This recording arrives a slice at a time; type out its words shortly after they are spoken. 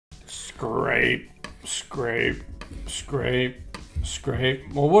Scrape, scrape, scrape,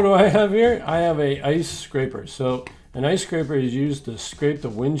 scrape. Well, what do I have here? I have a ice scraper. So an ice scraper is used to scrape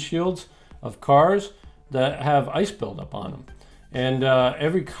the windshields of cars that have ice buildup on them. And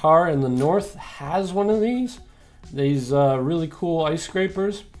every car in the north has one of these really cool ice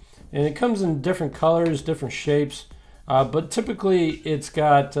scrapers. And it comes in different colors, different shapes. But typically it's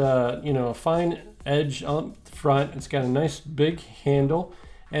got, you know, a fine edge on the front. It's got a nice big handle.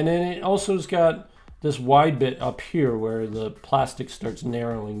 And then it also has got this wide bit up here where the plastic starts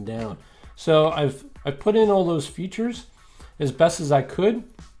narrowing down. So I've put in all those features as best as I could.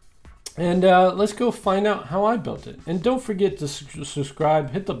 And let's go find out how I built it. And don't forget to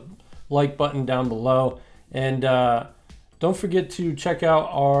subscribe, hit the like button down below. And don't forget to check out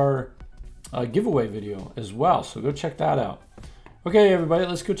our giveaway video as well. So go check that out. Okay, everybody,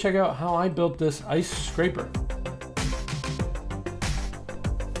 let's go check out how I built this ice scraper.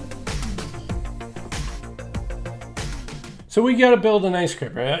 So we got to build an ice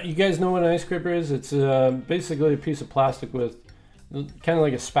scraper. You guys know what an ice scraper is? It's basically a piece of plastic with kind of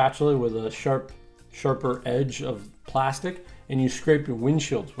like a spatula with a sharper edge of plastic, and you scrape your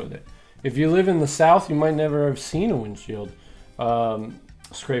windshields with it. If you live in the South, you might never have seen a windshield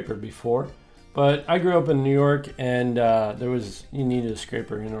scraper before. But I grew up in New York, and you needed a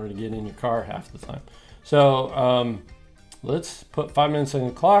scraper in order to get in your car half the time. So let's put 5 minutes on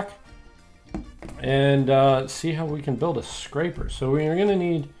the clock and see how we can build a scraper. So we're going to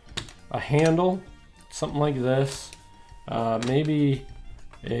need a handle, something like this, maybe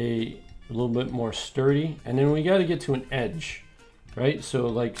a little bit more sturdy, and then we got to get to an edge, right? So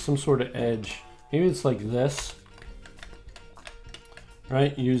like some sort of edge, maybe it's like this,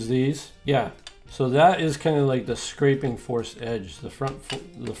 right? Use these, yeah. So that is kind of like the scraping force edge, the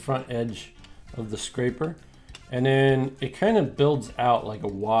front edge of the scraper, and then it kind of builds out like a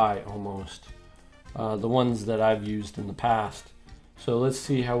Y almost. The ones that I've used in the past. So let's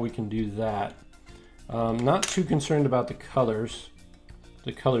see how we can do that. Not too concerned about the colors,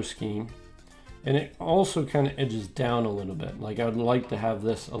 the color scheme. And it also kind of edges down a little bit. Like I would like to have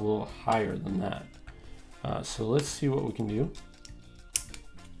this a little higher than that. So let's see what we can do.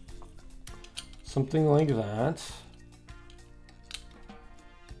 Something like that.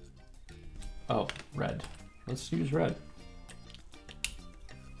 Oh, red. Let's use red.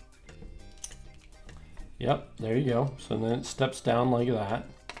 Yep, there you go. So then it steps down like that.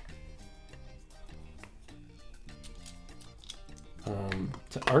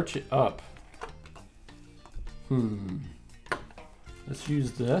 To arch it up, let's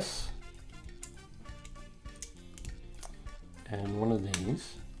use this and one of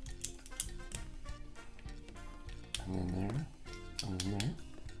these, and then there, and then there,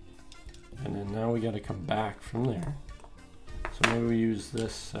 and then now we got to come back from there. So maybe we use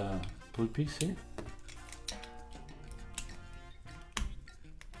this blue piece here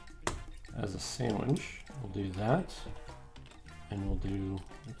as a sandwich. We'll do that, and we'll do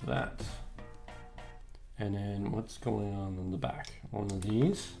that. And then what's going on in the back? One of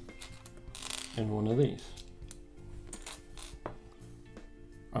these and one of these.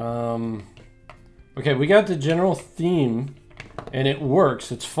 Okay, we got the general theme and it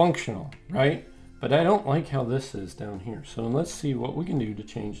works, it's functional, right? But I don't like how this is down here. So let's see what we can do to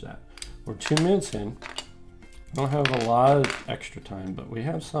change that. We're 2 minutes in. I don't have a lot of extra time, but we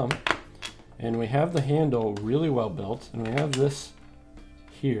have some. And we have the handle really well built, and we have this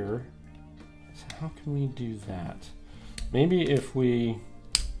here. So how can we do that? Maybe if we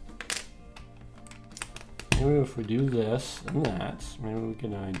do this and that, maybe we get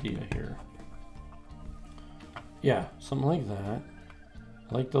an idea here. Yeah, something like that.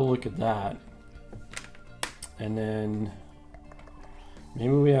 I like the look of that. And then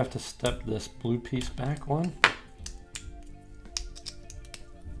maybe we have to step this blue piece back one.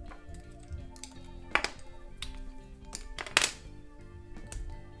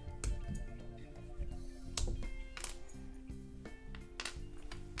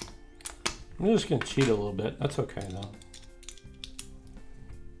 I'm just going to cheat a little bit. That's okay though.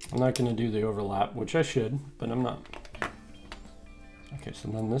 I'm not going to do the overlap, which I should, but I'm not. Okay, so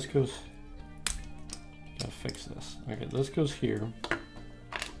then this goes, gotta fix this. Okay, this goes here,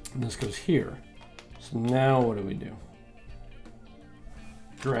 and this goes here. So now what do we do?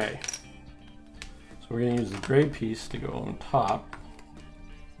 Gray. So we're going to use the gray piece to go on top,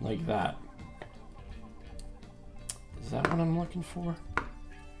 like that. Is that what I'm looking for?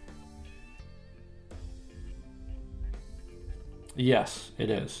 Yes, it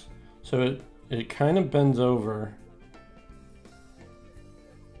is. So it kind of bends over.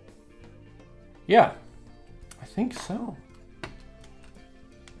 Yeah, I think so.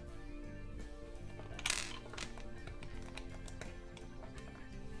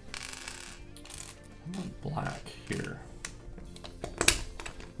 black here.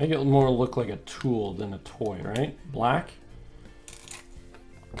 Make it more look like a tool than a toy, right? Black.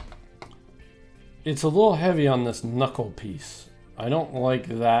 It's a little heavy on this knuckle piece. I don't like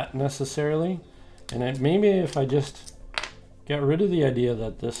that necessarily. And maybe if I just get rid of the idea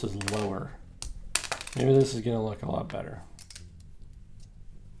that this is lower, maybe this is gonna look a lot better.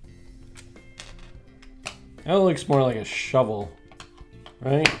 That looks more like a shovel,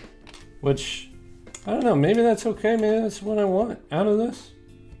 right? Which, I don't know, maybe that's okay. Maybe that's what I want out of this.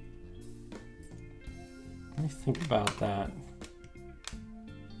 Let me think about that.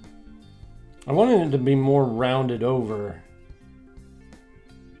 I wanted it to be more rounded over.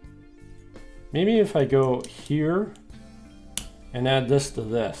 Maybe if I go here and add this to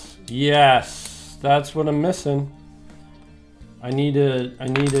this. Yes, that's what I'm missing. I need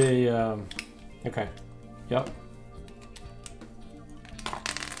a, okay, yep.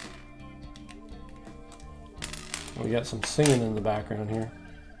 We got some singing in the background here.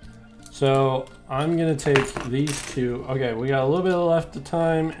 So I'm gonna take these two. Okay, we got a little bit left of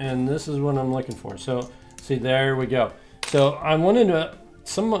time, and this is what I'm looking for. So see, there we go. So I wanted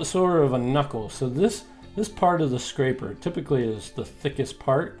some sort of a knuckle. So this part of the scraper typically is the thickest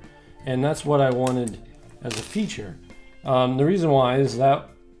part, and that's what I wanted as a feature. The reason why is that,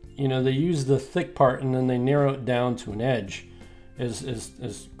 you know, they use the thick part and then they narrow it down to an edge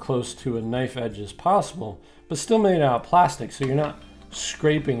as close to a knife edge as possible, but still made out of plastic, so you're not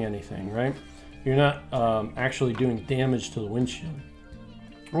scraping anything, right? You're not actually doing damage to the windshield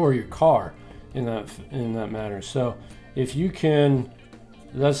or your car in that matter. So if you can,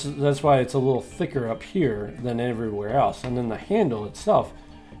 that's why it's a little thicker up here than everywhere else. And then the handle itself,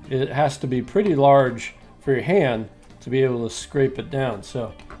 it has to be pretty large for your hand to be able to scrape it down.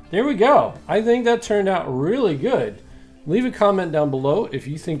 So there we go. I think that turned out really good. Leave a comment down below if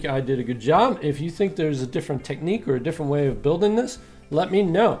you think I did a good job. If you think there's a different technique or a different way of building this, let me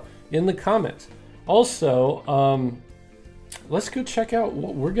know in the comments. Also, let's go check out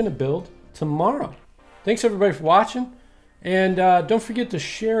what we're gonna build tomorrow. Thanks everybody for watching. And don't forget to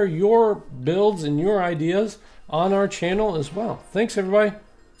share your builds and your ideas on our channel as well. Thanks everybody.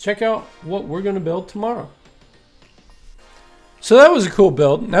 Check out what we're gonna build tomorrow. So that was a cool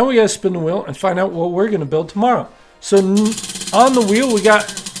build. Now we gotta spin the wheel and find out what we're gonna build tomorrow. So on the wheel, we got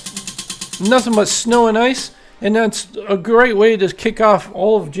nothing but snow and ice, and that's a great way to kick off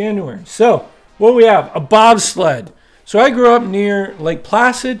all of January. So what we have, a bobsled. So I grew up near Lake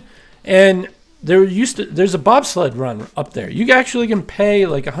Placid, and there's a bobsled run up there. You actually can pay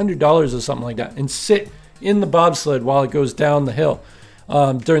like $100 or something like that and sit in the bobsled while it goes down the hill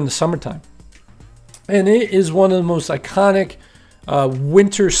during the summertime. And it is one of the most iconic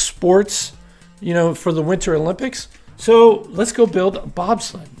winter sports, you know, for the Winter Olympics. So let's go build a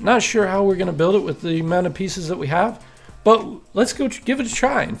bobsled. Not sure how we're gonna build it with the amount of pieces that we have, but let's go give it a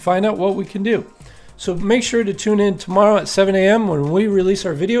try and find out what we can do. So make sure to tune in tomorrow at 7 a.m. when we release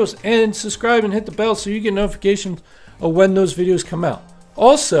our videos, and subscribe and hit the bell so you get notifications of when those videos come out.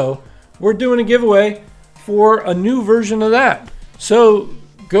 Also, we're doing a giveaway for a new version of that. So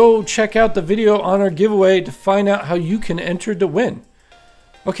go check out the video on our giveaway to find out how you can enter to win.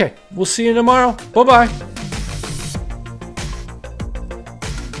 Okay, we'll see you tomorrow. Bye-bye.